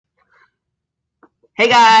Hey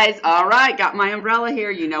guys, all right, got my umbrella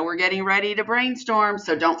here. You know we're getting ready to brainstorm.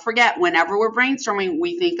 So don't forget, whenever we're brainstorming,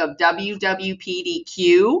 we think of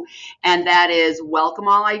WWPDQ, and that is welcome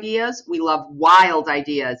all ideas. We love wild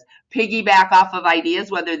ideas. Piggyback off of ideas,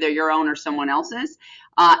 whether they're your own or someone else's.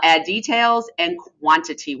 Add details and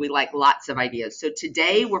quantity. We like lots of ideas. So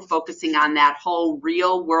today we're focusing on that whole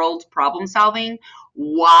real world problem solving,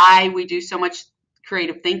 why we do so much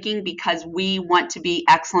creative thinking, because we want to be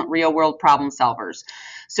excellent real world problem solvers.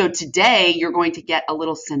 So today you're going to get a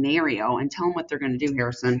little scenario and tell them what they're going to do,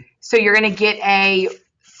 Harrison. So you're going to get a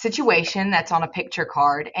situation that's on a picture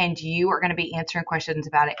card, and you are going to be answering questions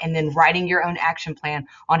about it and then writing your own action plan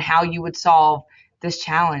on how you would solve this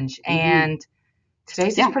challenge. And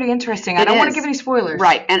today's is pretty interesting. I don't want to give any spoilers.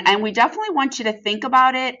 Right. And we definitely want you to think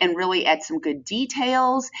about it and really add some good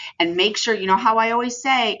details and make sure, you know how I always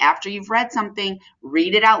say, after you've read something,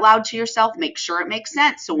 read it out loud to yourself, make sure it makes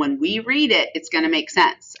sense. So when we read it, it's going to make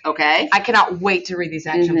sense. Okay? I cannot wait to read these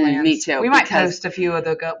action plans. Me too. We might post a few of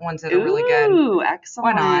the ones that are really good. Ooh,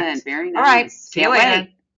 excellent. Why not? Very nice. All right. See you later.